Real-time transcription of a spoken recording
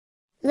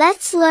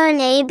Let's learn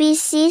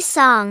ABC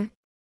song.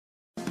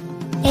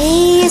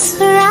 A is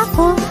for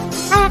apple,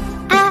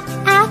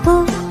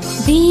 apple.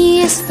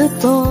 B is for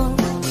ball,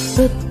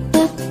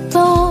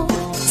 ball.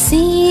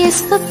 C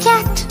is for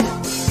cat,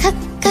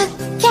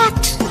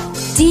 cat.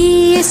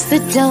 D is for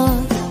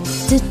dog,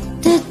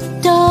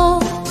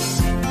 dog.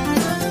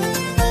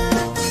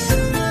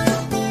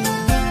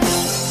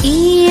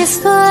 E is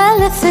for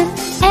elephant,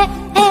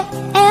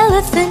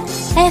 elephant.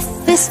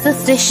 F is for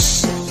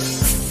fish,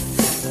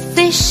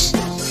 fish.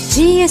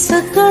 G is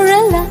for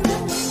gorilla,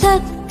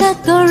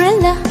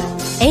 gorilla.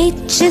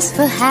 H is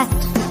for hat,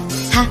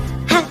 hat.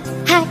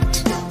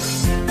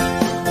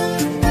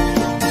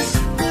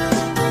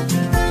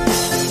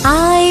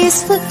 I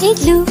is for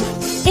igloo,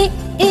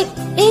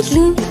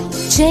 igloo.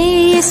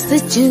 J is for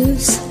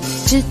juice,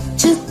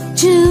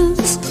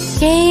 juice.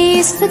 K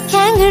is for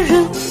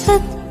kangaroo,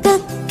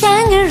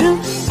 kangaroo.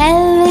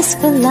 L is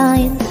for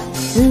lion,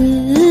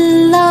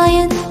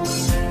 lion.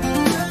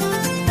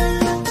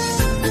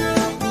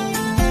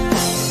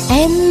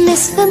 M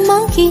is for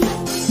monkey,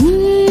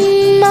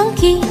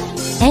 monkey.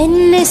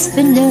 N is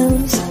for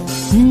nose,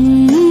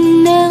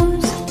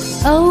 nose.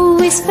 O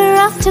is for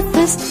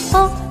octopus,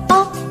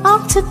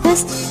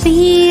 octopus.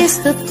 P is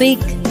for pig,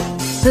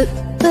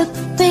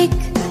 pig.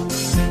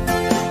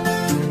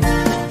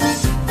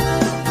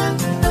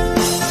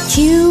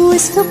 Q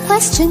is for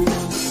question,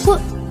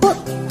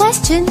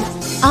 question.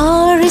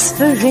 R is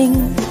for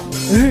ring,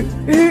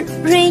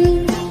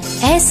 ring.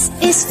 S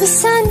is for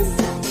sun,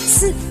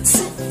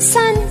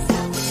 sun.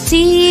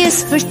 T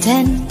is for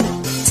ten,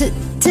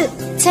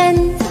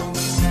 ten.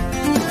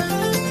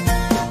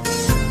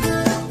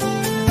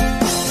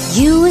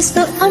 U is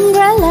for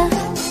umbrella,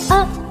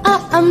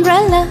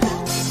 umbrella.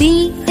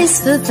 V is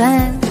for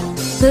van,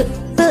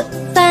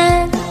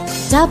 van.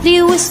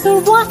 W is for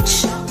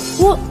watch,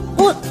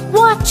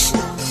 watch.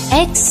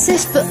 X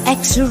is for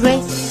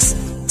X-ray,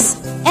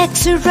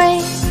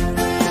 X-ray.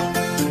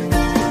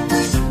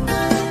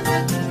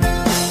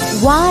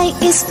 Y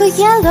is for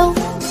yellow,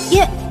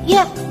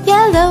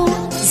 yellow.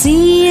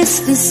 Z is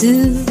for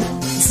zoo,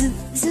 zoo.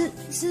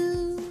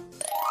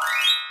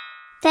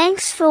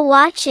 Thanks for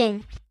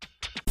watching.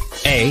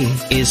 A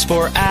is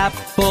for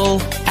apple,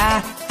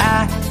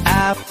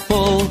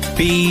 apple.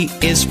 B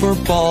is for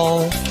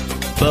ball,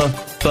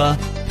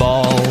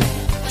 ball.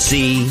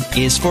 C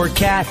is for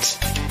cat,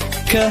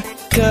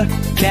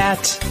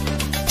 cat.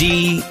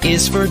 D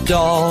is for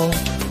doll,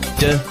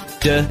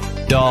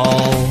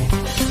 doll.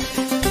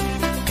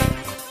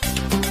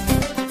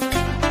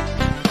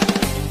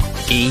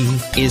 E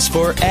is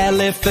for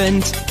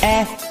elephant,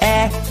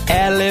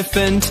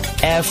 elephant.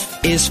 F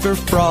is for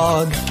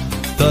frog,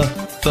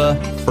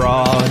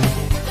 frog.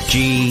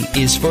 G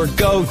is for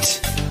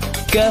goat,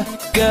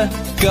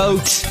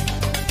 goat.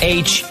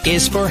 H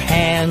is for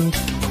hand,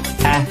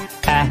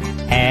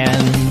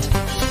 hand.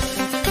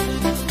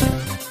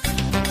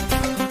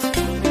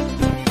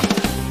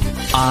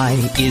 I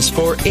is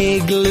for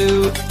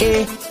igloo,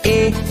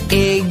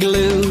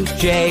 igloo.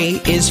 J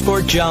is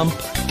for jump,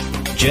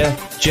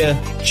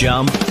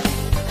 jump.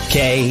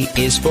 K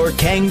is for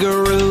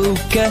kangaroo,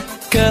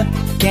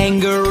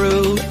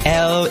 kangaroo.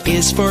 L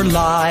is for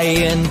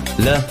lion,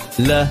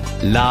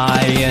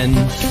 lion.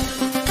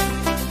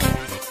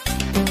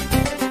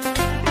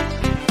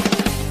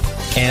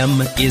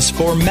 M is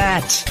for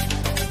mat,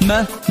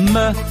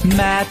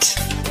 mat.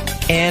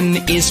 N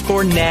is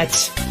for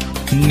net,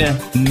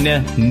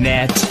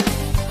 net.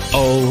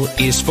 O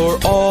is for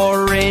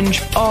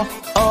orange,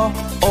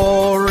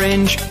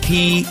 orange.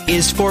 P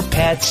is for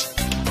pet,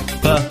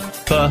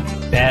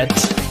 pet.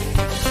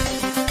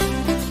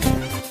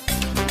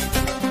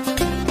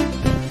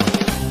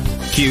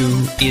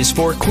 Q is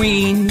for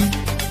queen,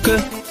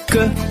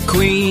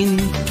 queen.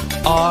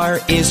 R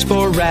is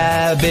for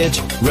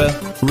rabbit,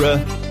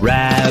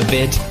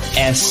 rabbit.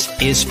 S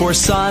is for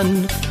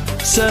sun,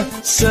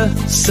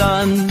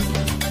 sun.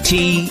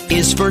 T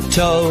is for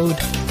toad,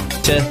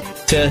 toad.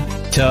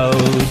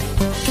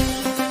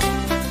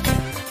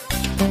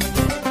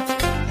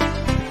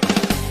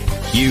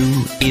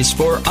 U is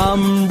for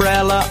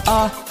umbrella,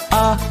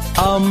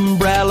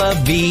 umbrella.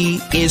 V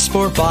is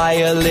for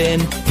violin,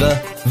 the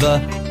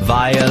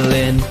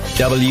violin.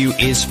 W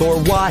is for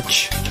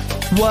watch,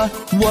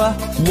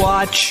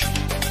 watch.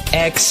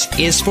 X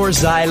is for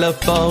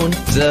xylophone,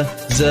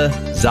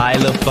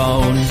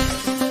 xylophone.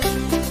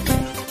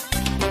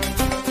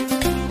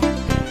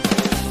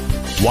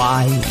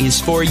 Y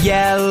is for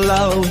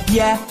yellow,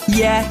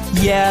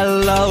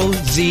 yellow.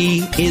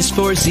 Z is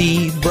for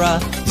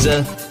zebra,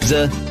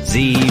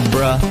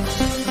 zebra.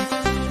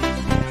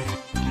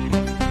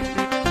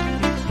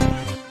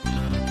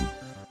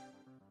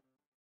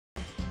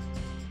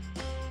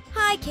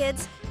 Hi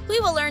kids, we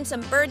will learn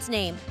some birds'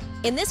 name.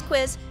 In this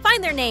quiz,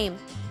 find their name.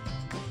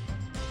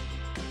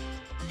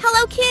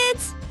 Hello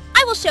kids!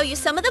 I will show you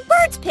some of the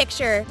birds'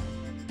 picture.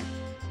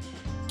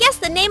 Guess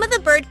the name of the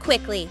bird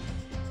quickly.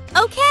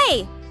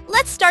 Okay,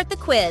 let's start the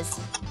quiz.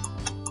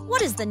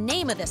 What is the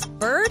name of this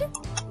bird?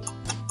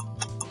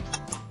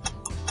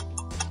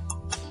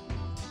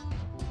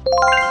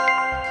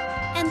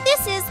 And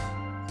this is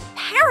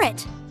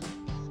parrot.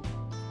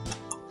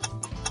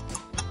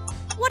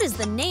 What is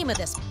the name of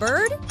this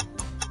bird?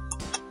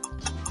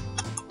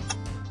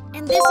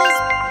 And this is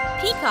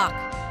peacock.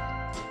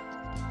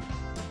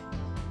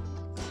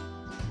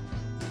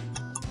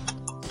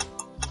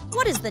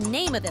 What is the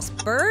name of this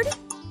bird?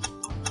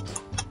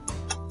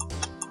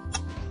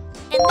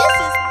 And this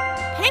is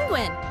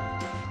penguin.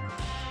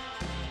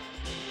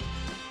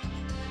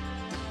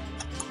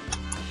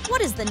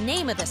 What is the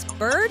name of this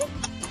bird?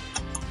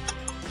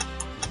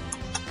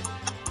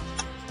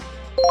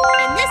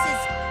 And this is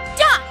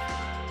duck.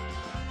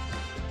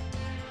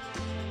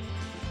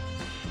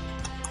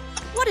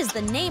 What is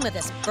the name of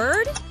this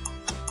bird?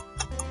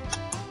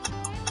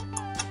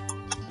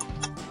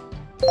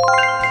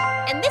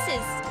 And this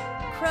is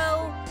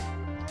crow.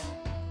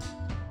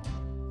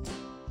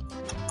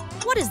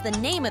 What is the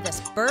name of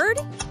this bird?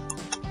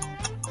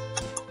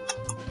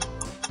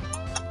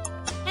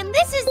 And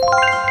this is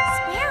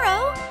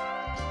sparrow.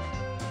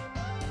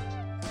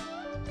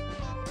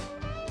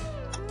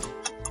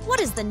 What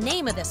is the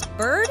name of this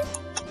bird?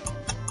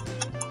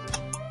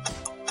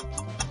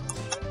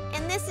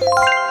 And this is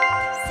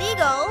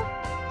seagull.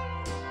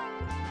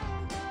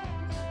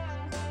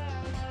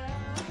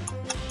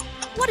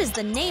 What is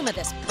the name of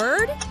this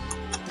bird?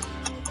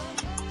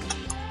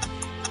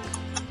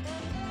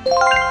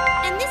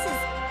 And this is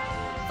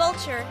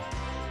vulture.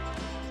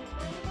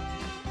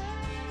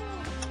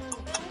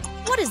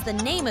 What is the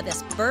name of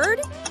this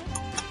bird?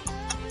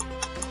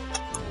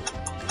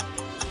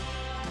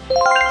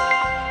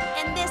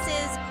 And this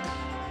is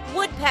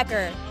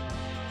woodpecker.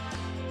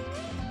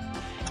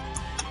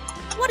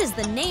 What is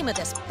the name of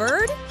this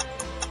bird?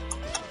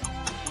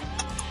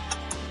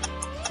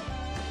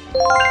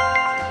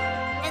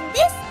 And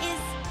this is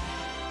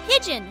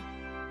pigeon.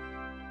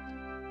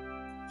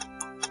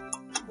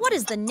 What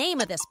is the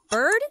name of this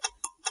bird?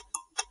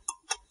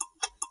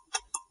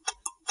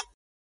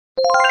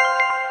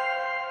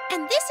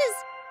 And this is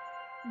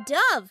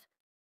dove.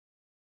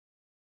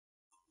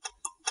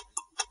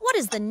 What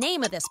is the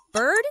name of this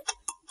bird?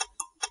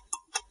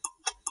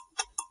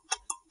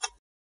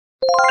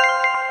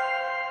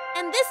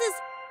 And this is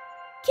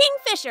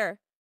kingfisher.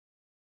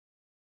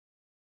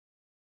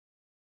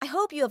 I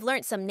hope you have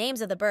learned some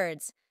names of the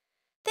birds.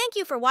 Thank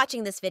you for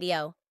watching this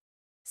video.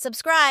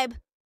 Subscribe.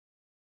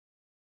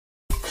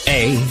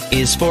 A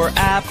is for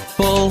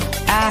apple,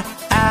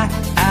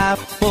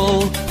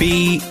 apple.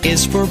 B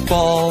is for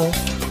ball,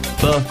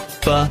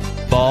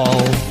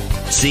 ball.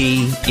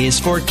 C is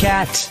for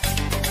cat,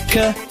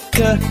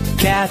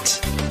 cat.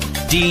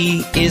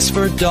 D is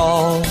for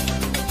doll,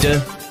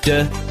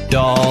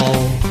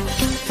 doll.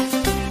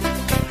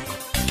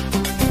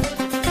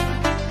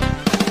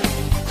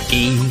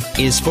 E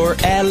is for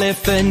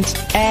elephant,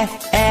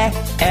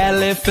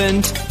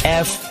 elephant.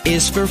 F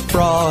is for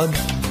frog,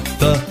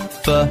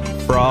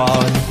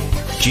 frog.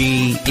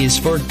 G is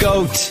for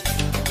goat,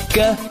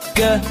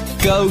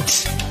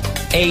 goat.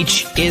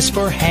 H is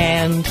for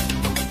hand,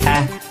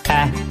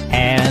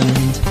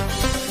 hand.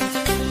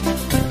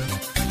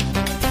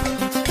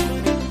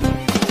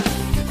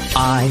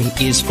 I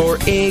is for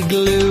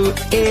igloo,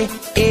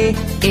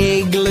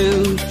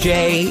 igloo.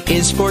 J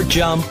is for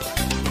jump,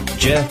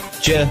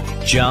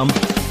 jump.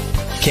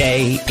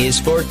 K is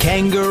for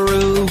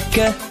kangaroo,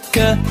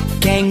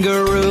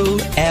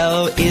 kangaroo.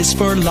 L is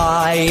for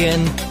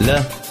lion,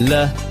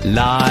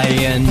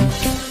 lion.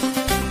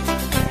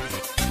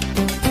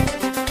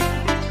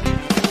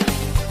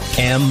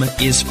 M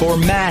is for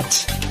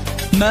mat,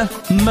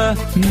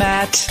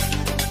 mat.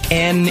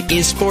 N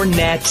is for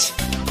net,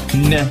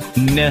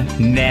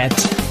 net.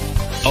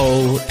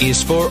 O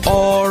is for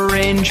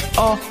orange,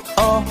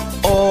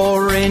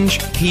 orange.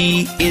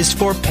 P is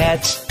for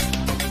pet,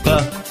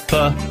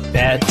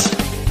 pet.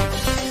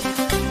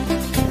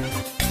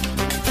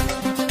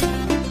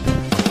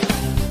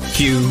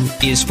 Q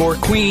is for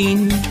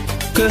queen,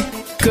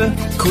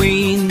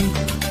 queen.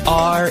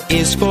 R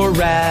is for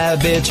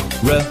rabbit,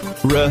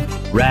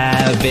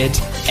 rabbit.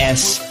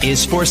 S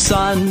is for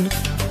sun,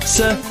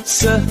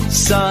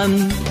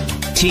 sun.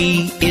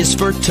 T is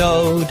for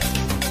toad,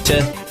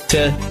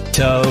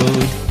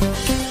 toad.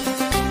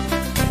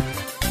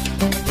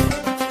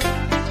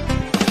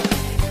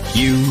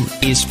 U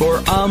is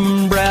for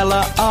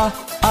umbrella,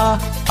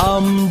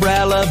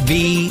 umbrella.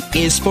 V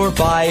is for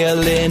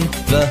violin,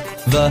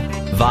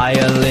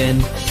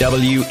 violin.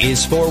 W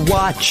is for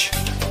watch,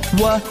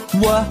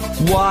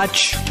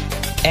 watch.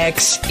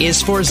 X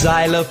is for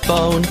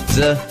xylophone,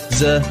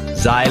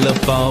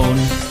 xylophone.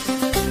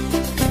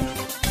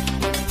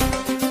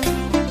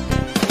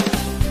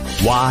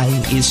 Y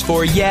is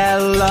for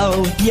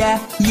yellow,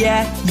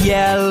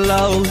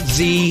 yellow.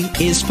 Z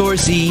is for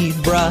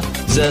zebra,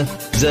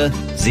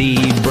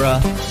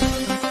 zebra.